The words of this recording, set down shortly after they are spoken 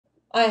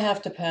I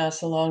have to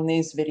pass along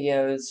these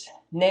videos.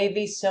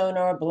 Navy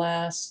sonar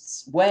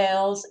blasts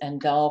whales and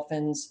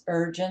dolphins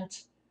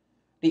urgent.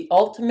 The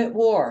ultimate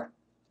war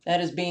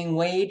that is being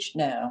waged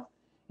now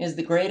is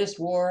the greatest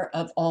war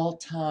of all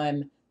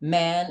time.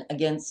 Man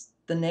against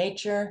the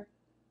nature,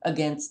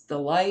 against the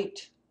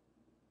light.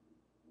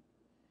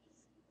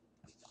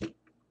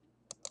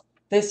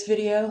 This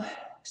video,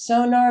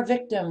 Sonar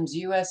Victims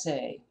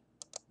USA.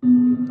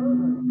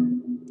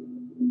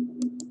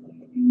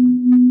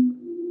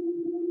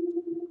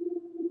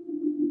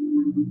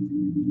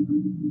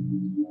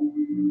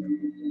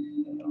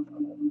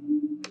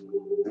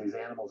 These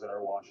animals that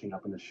are washing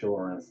up in the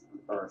shore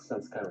are in a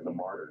sense kind of the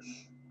martyrs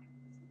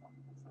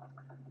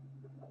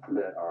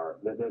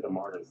they're the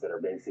martyrs that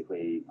are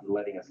basically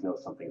letting us know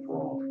something's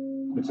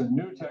wrong. It's a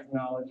new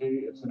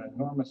technology. It's an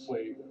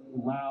enormously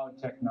loud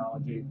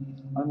technology,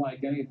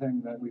 unlike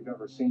anything that we've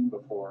ever seen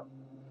before.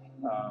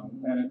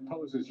 And it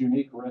poses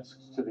unique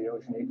risks to the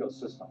ocean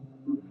ecosystem.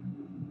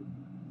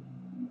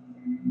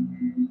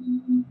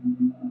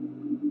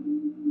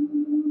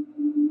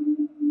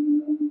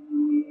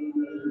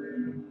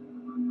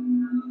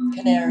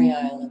 Canary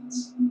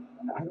Islands.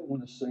 I don't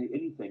want to say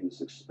anything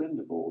is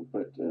expendable,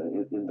 but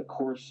in the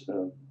course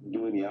of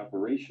doing the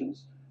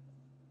operations,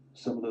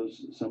 some of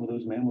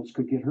those mammals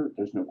could get hurt.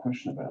 There's no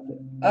question about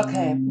that.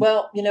 Okay,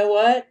 well, you know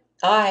what?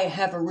 I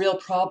have a real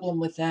problem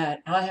with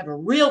that. I have a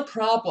real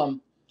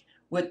problem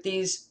with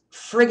these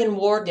friggin'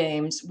 war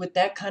games, with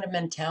that kind of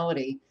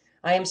mentality.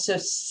 I am so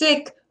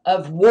sick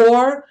of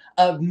war,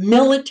 of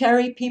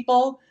military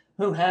people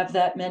who have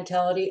that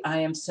mentality. I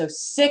am so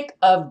sick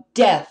of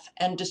death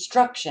and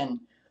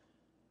destruction,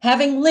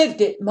 having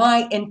lived it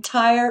my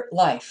entire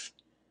life.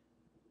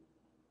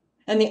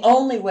 And the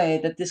only way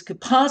that this could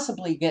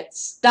possibly get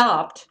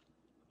stopped,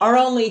 our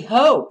only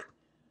hope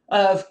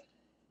of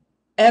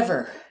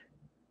ever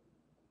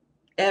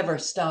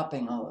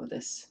stopping all of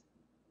this,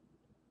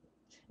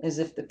 is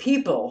if the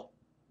people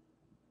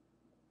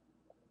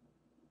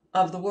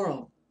of the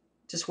world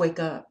just wake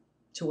up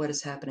to what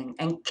is happening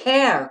and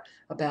care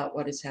about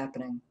what is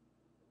happening.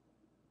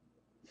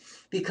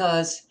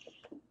 Because,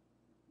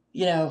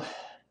 you know,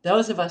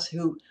 those of us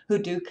who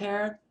do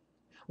care,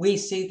 we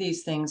see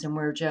these things and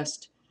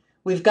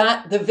we've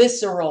got the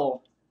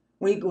visceral,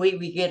 we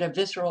get a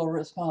visceral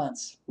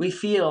response. We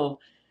feel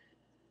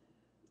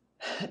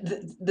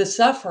the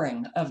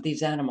suffering of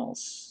these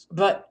animals,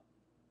 but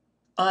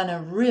on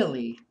a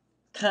really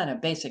kind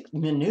of basic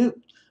minute,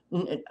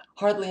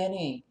 hardly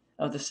any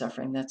of the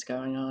suffering that's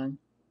going on.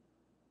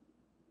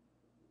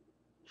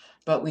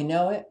 But we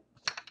know it,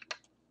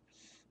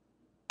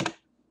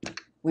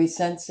 we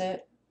sense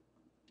it,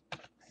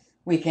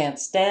 we can't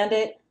stand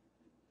it,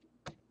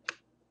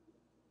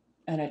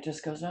 and it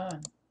just goes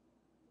on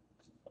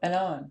and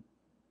on.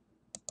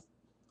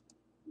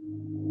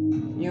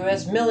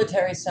 U.S.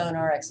 military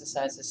sonar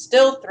exercises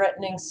still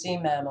threatening sea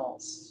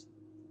mammals.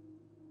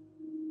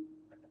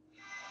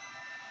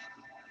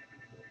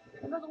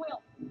 Another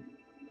whale.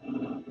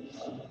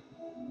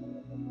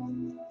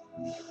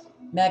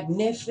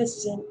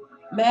 Magnificent,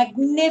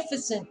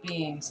 magnificent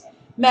beings.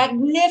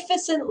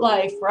 Magnificent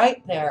life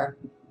right there.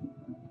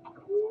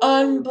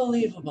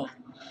 Unbelievable.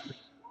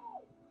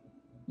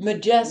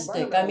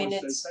 Majestic. I mean,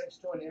 it's... Thanks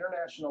to an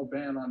international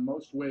ban on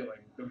most whaling,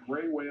 the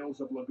gray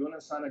whales of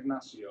Laguna San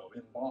Ignacio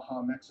in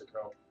Baja,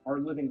 Mexico, are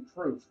living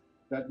proof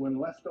that when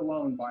left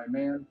alone by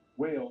man,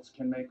 whales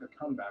can make a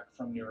comeback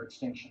from near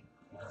extinction.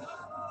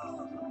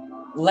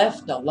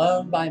 Left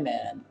alone by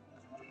man.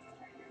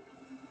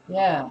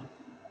 Yeah.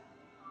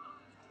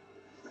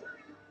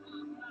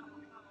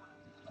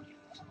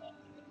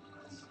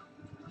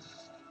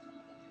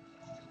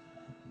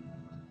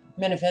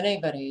 I mean, if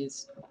anybody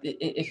is,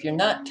 if you're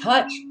not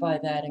touched by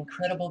that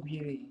incredible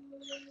beauty.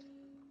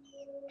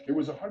 It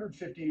was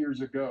 150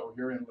 years ago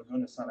here in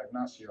Laguna San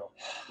Ignacio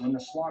when the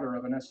slaughter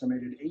of an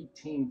estimated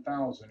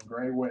 18,000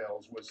 gray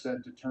whales was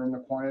said to turn the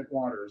quiet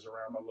waters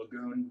around the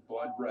lagoon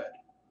blood red.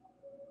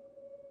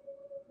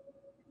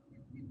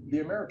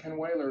 The American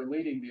whaler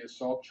leading the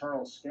assault,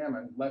 Charles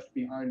Scammon, left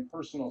behind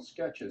personal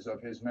sketches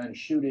of his men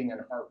shooting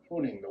and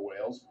harpooning the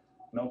whales,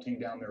 melting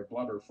down their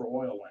blubber for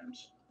oil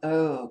lamps.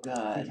 Oh,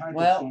 God. The type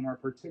Well, of sonar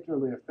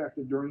particularly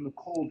effective during the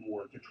Cold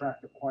War to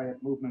track the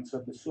quiet movements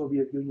of the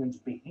Soviet Union's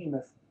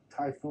behemoth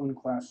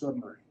Typhoon-class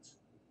submarines.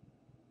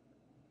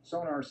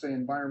 Sonars say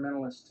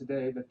environmentalists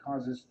today that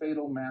causes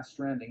fatal mass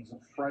strandings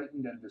of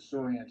frightened and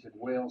disoriented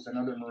whales and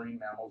other marine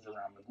mammals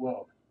around the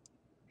globe.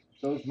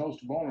 Those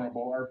most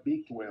vulnerable are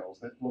beaked whales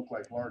that look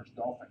like large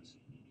dolphins.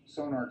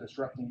 Sonar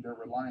disrupting their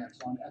reliance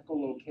on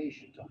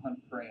echolocation to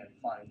hunt prey and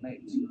find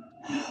mates.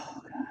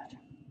 oh, God.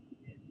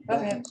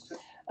 Okay.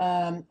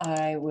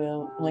 I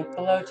will link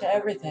below to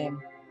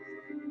everything.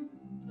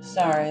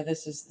 Sorry,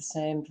 this is the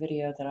same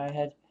video that I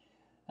had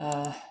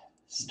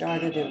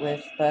started it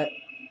with, but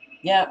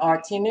yeah,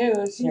 RT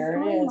News,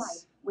 here it is.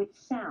 Life with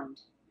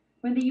sound.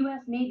 When the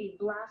U.S. Navy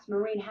blasts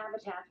marine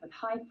habitats with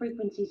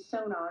high-frequency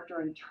sonar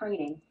during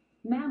training,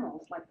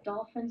 mammals like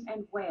dolphins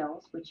and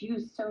whales, which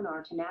use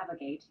sonar to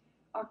navigate,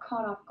 are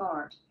caught off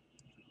guard.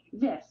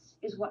 This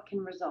is what can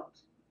result.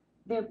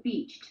 They're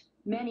beached,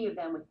 many of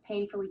them with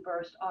painfully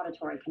burst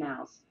auditory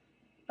canals.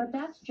 But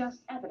that's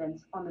just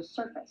evidence on the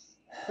surface.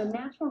 The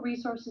Natural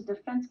Resources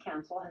Defense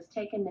Council has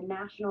taken the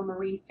National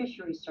Marine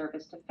Fisheries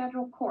Service to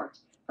federal court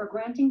for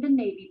granting the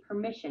Navy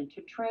permission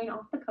to train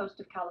off the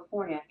coast of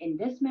California in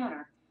this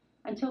manner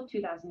until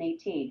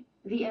 2018.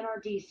 The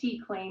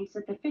NRDC claims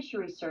that the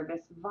Fisheries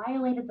Service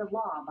violated the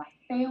law by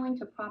failing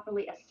to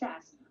properly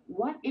assess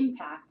what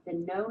impact the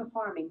known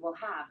harming will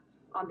have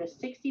on the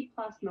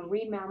 60-plus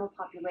marine mammal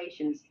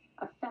populations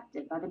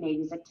affected by the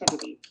Navy's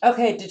activities.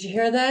 Okay, did you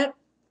hear that?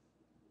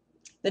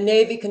 The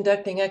Navy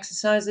conducting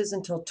exercises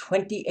until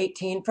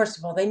 2018. First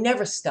of all, they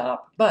never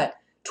stop, but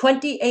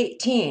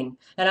 2018,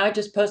 and I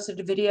just posted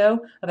a video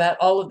about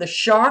all of the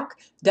shark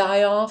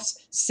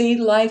die-offs, sea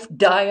life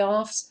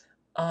die-offs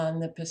on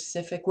the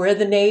Pacific, where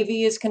the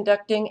Navy is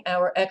conducting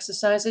our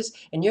exercises,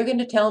 and you're going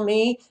to tell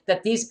me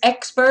that these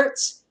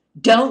experts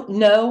don't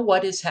know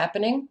what is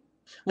happening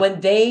when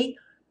they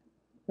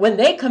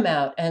come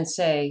out and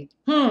say,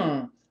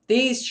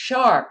 these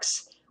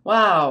sharks,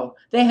 wow,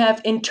 they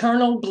have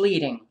internal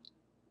bleeding.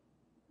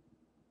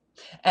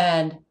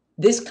 And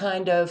this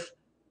kind of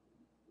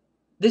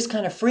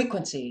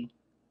frequency,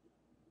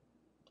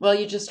 well,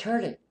 you just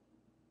heard it.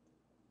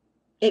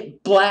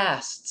 It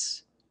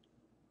blasts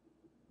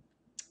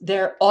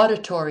their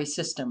auditory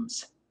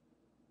systems.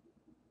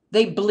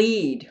 They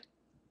bleed.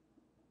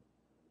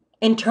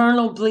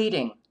 Internal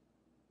bleeding.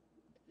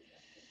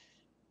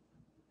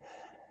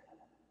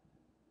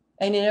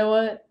 And you know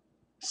what?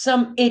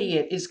 Some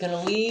idiot is going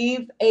to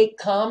leave a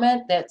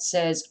comment that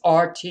says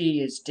RT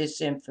is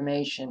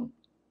disinformation.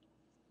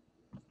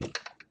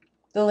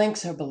 The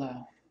links are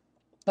below.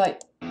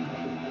 But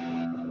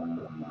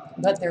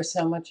there's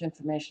so much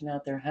information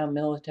out there how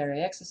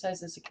military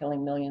exercises are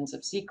killing millions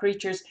of sea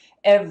creatures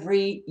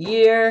every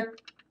year.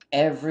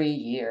 Every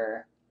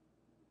year.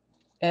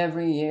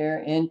 Every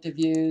year,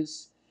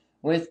 interviews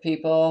with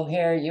people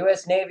here,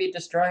 U.S. Navy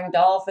destroying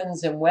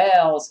dolphins and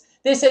whales.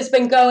 This has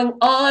been going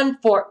on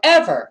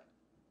forever.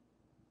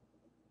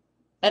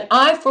 And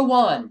I, for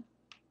one,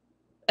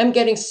 am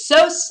getting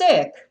so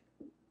sick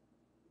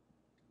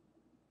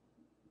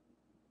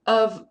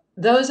of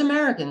those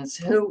Americans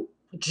who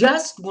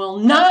just will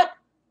not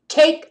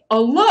take a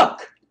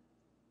look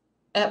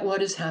at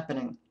what is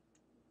happening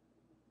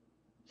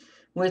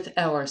with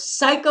our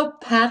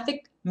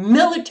psychopathic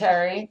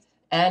military.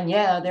 And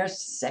yeah, there's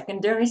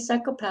secondary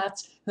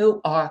psychopaths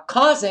who are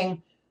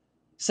causing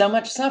so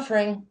much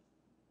suffering.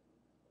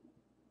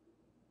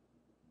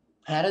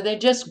 How do they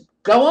just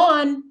go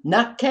on,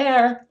 not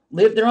care,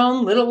 live their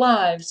own little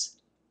lives?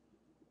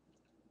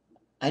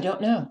 I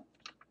don't know.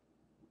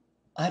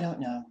 I don't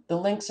know. The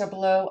links are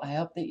below. I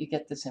hope that you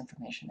get this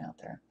information out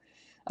there.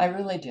 I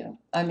really do.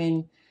 I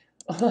mean,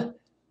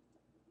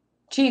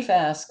 Chief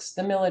asks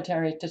the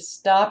military to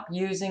stop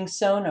using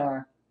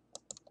sonar.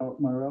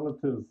 My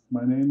relatives,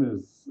 my name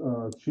is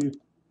Chief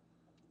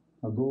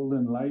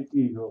Golden Light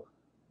Eagle,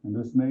 and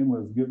this name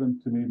was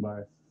given to me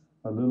by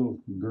a little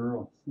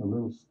girl, a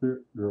little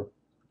spirit girl,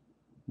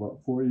 about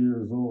 4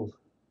 years old,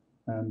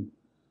 and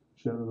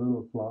she had a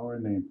little flower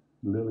named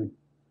Lily.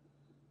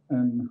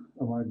 And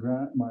my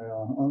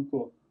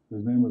uncle,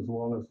 his name was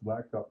Wallace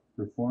Blackup,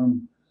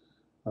 performed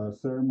a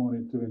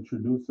ceremony to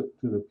introduce it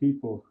to the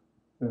people,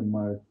 and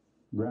my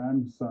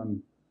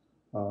grandson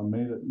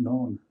made it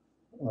known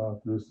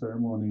through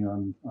ceremony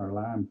on our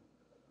land.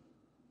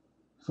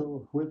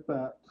 So with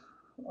that,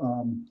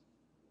 I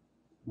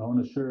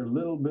want to share a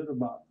little bit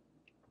about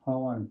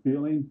how I'm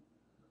feeling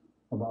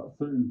about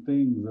certain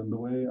things and the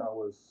way I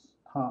was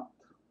taught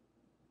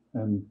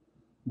and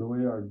the way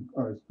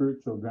our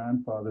spiritual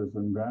grandfathers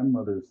and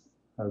grandmothers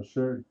have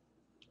shared.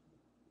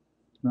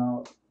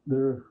 Now,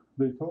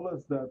 they told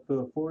us that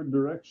the 4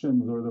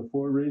 directions or the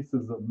 4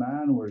 races of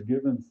man were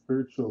given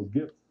spiritual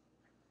gifts.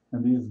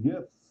 And these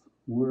gifts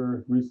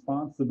were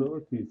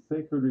responsibilities,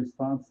 sacred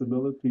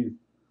responsibilities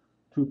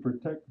to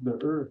protect the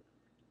earth,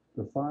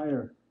 the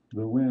fire,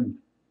 the wind,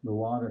 the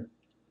water.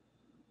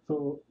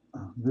 So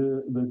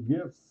the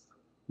gifts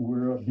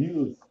were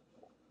abused.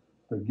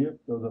 The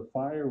gift of the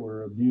fire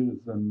were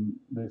abused, and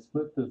they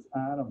split this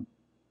atom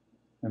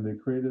and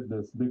they created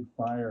this big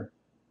fire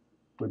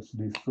which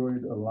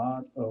destroyed a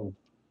lot of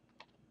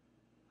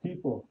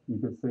people. You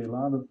could say a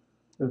lot of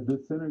it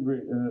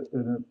disintegrated,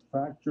 and it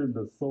fractured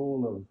the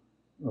soul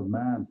of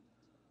man.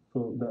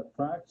 So that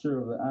fracture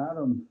of the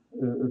atom,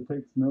 it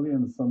takes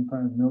millions,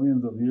 sometimes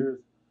millions of years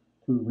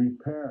to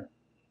repair.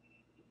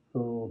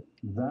 So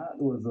that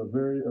was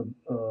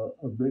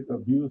a big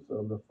abuse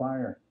of the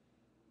fire.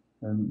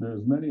 And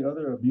there's many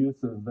other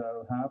abuses that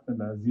have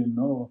happened, as you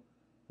know,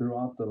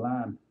 throughout the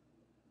land.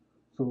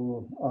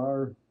 So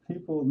our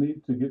people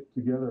need to get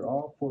together.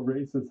 All 4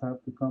 races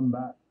have to come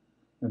back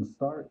and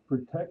start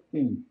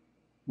protecting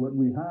what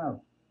we have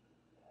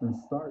and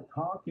start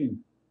talking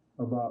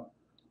about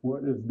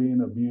what is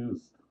being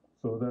abused,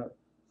 so that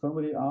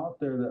somebody out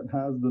there that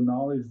has the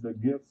knowledge, the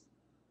gifts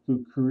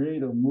to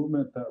create a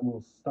movement that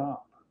will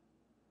stop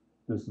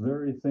this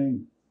very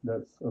thing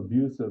that's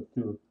abusive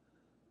to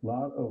a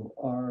lot of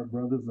our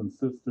brothers and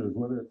sisters,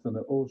 whether it's in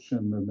the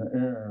ocean, in the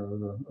air,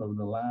 or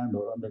the land,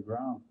 or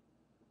underground.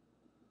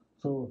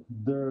 So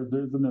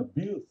there's an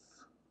abuse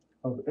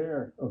of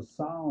air, of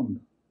sound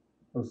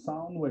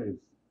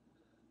waves,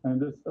 and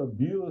this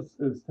abuse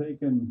is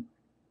taking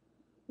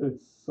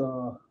its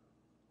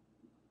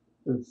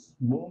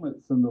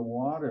moments in the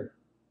water,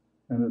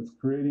 and it's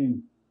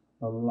creating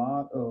a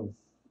lot of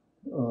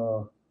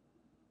uh,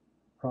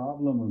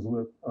 problems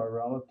with our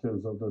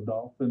relatives of the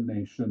dolphin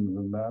nations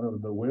and that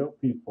of the whale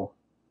people.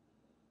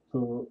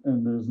 So,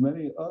 and there's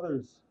many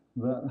others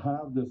that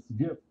have this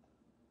gift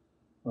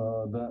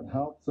that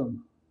helps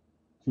them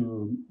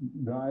to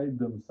guide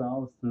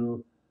themselves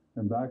through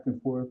and back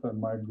and forth on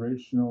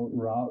migrational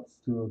routes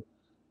to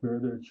bear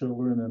their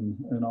children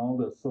and all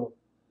this. So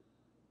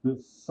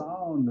this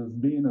sound is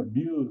being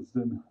abused,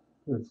 and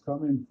it's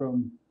coming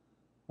from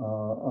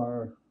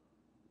our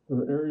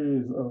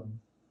areas of,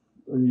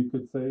 you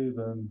could say,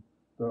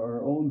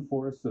 our own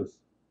forces.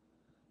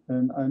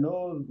 And I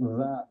know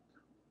that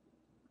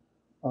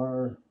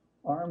our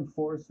armed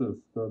forces,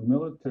 the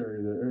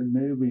military, the Air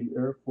Navy,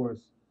 Air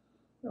Force,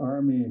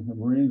 Army,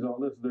 Marines, all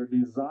this, they're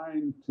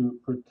designed to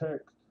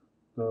protect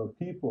the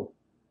people,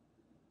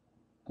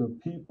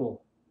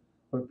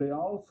 but they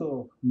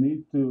also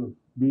need to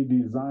be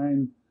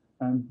designed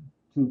and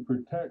to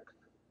protect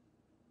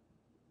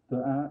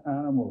the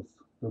animals,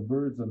 the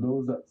birds, and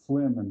those that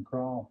swim and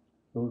crawl,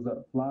 those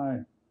that fly,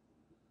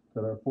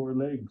 that are four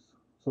legs.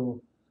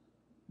 So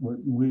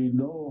we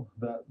know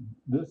that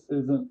this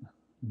isn't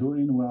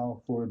doing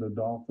well for the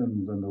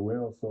dolphins and the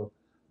whales. So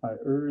I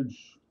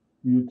urge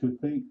you to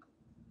think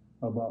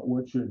about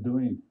what you're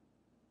doing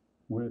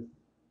with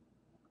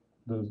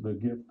the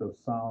gift of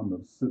sound,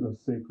 of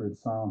sacred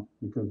sound,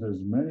 because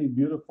there's many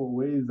beautiful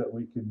ways that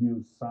we could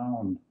use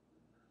sound.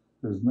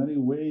 There's many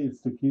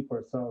ways to keep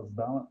ourselves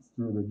balanced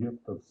through the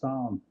gift of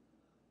sound.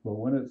 But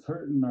when it's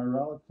hurting our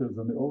relatives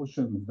in the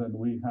oceans, then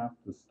we have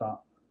to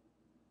stop.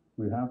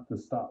 We have to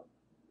stop.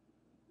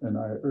 And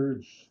I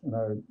urge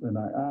and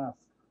I ask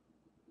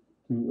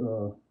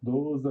to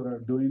those that are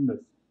doing this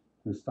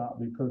to stop,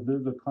 because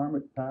there's a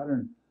karmic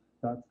pattern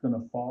that's going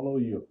to follow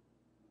you.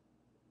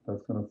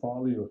 That's going to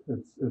follow you.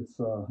 It's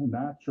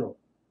natural.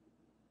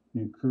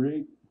 You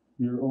create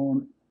your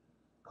own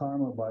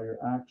karma by your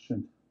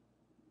action,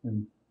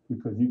 and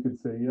because you could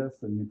say yes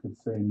and you could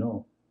say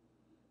no,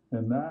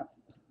 and that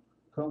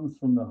comes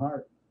from the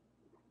heart.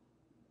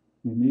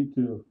 You need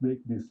to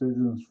make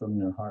decisions from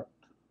your heart.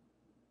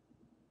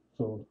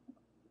 So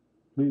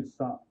please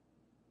stop.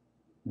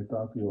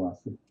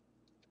 Mitakuye.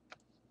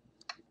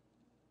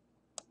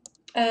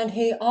 And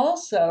he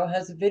also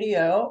has a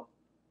video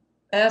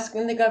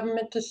asking the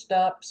government to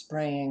stop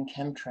spraying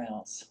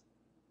chemtrails.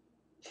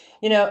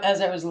 You know, as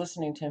I was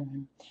listening to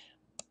him,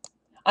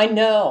 I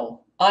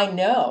know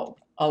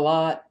a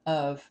lot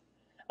of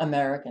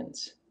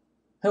Americans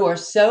who are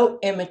so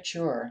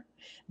immature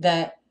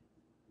that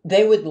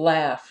they would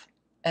laugh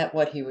at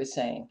what he was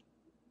saying.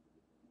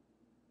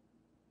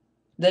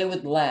 They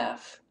would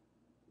laugh.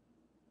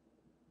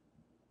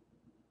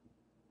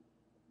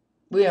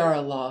 We are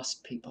a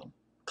lost people.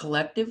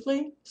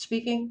 Collectively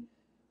speaking,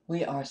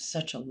 we are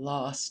such a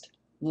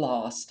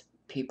lost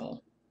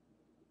people.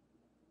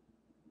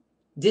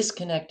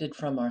 Disconnected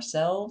from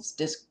ourselves,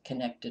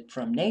 disconnected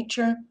from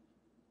nature.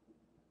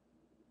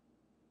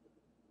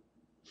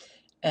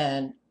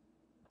 And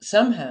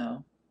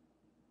somehow,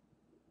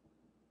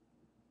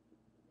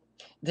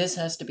 this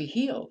has to be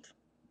healed.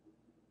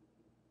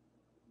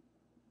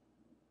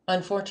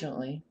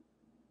 Unfortunately,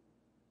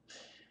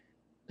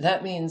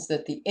 that means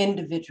that the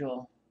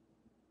individual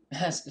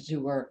has to do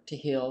work to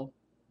heal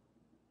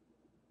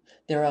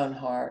their own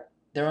heart,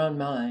 their own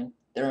mind,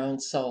 their own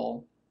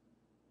soul.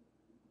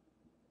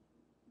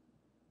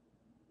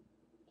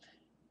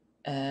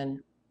 And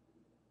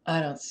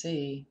I don't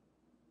see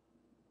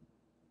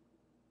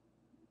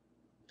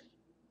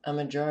a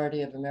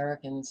majority of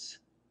Americans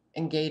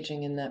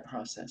engaging in that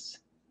process.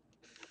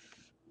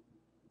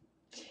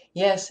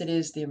 Yes, it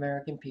is the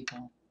American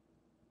people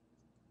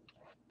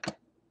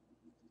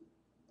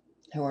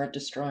who are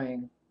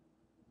destroying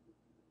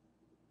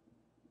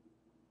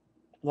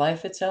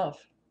life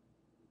itself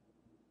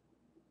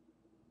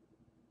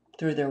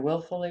through their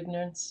willful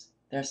ignorance,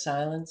 their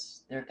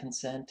silence, their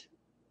consent,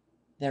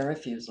 their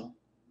refusal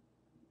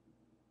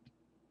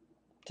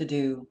to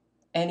do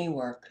any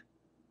work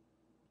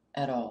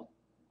at all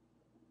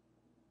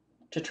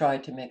to try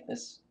to make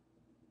this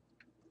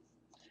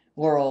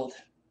world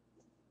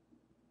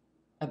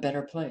a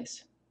better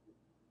place.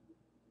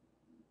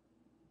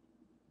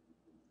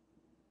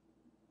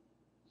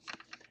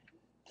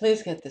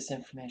 Please get this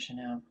information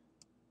out.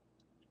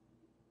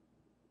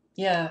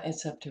 Yeah,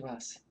 it's up to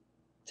us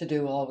to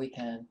do all we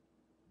can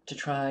to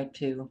try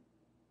to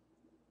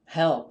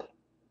help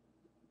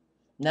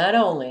not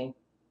only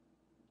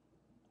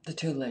the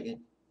two-legged,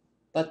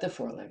 but the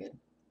four-legged.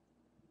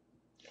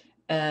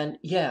 And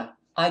yeah,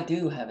 I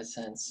do have a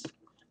sense.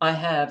 I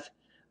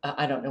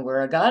don't know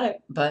where I got it,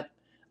 but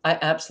I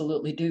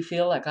absolutely do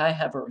feel like I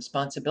have a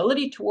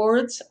responsibility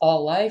towards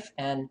all life,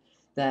 and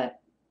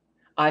that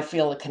I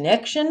feel a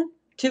connection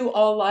to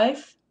all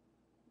life,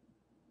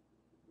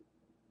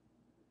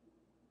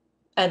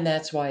 and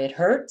that's why it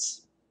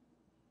hurts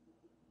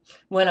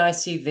when I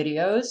see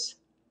videos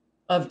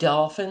of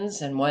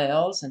dolphins and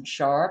whales and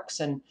sharks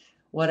and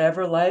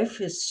whatever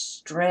life is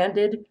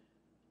stranded,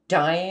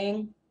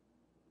 dying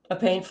a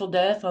painful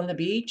death on the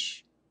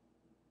beach.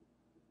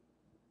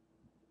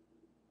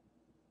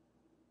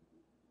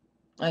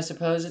 I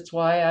suppose it's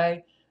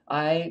why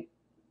I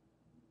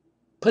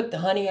put the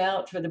honey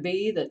out for the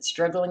bee that's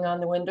struggling on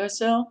the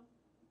windowsill.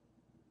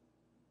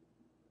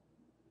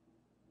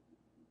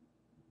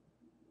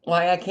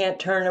 Why I can't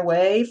turn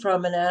away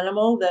from an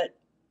animal that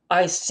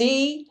I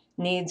see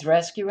needs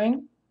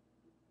rescuing.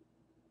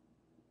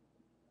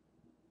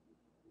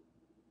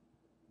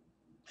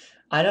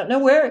 I don't know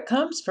where it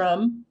comes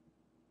from.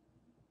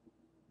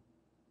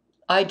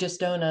 I just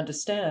don't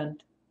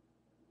understand.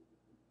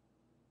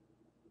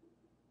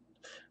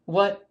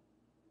 What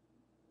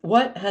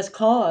has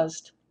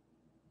caused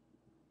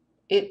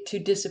it to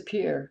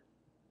disappear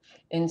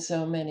in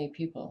so many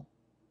people?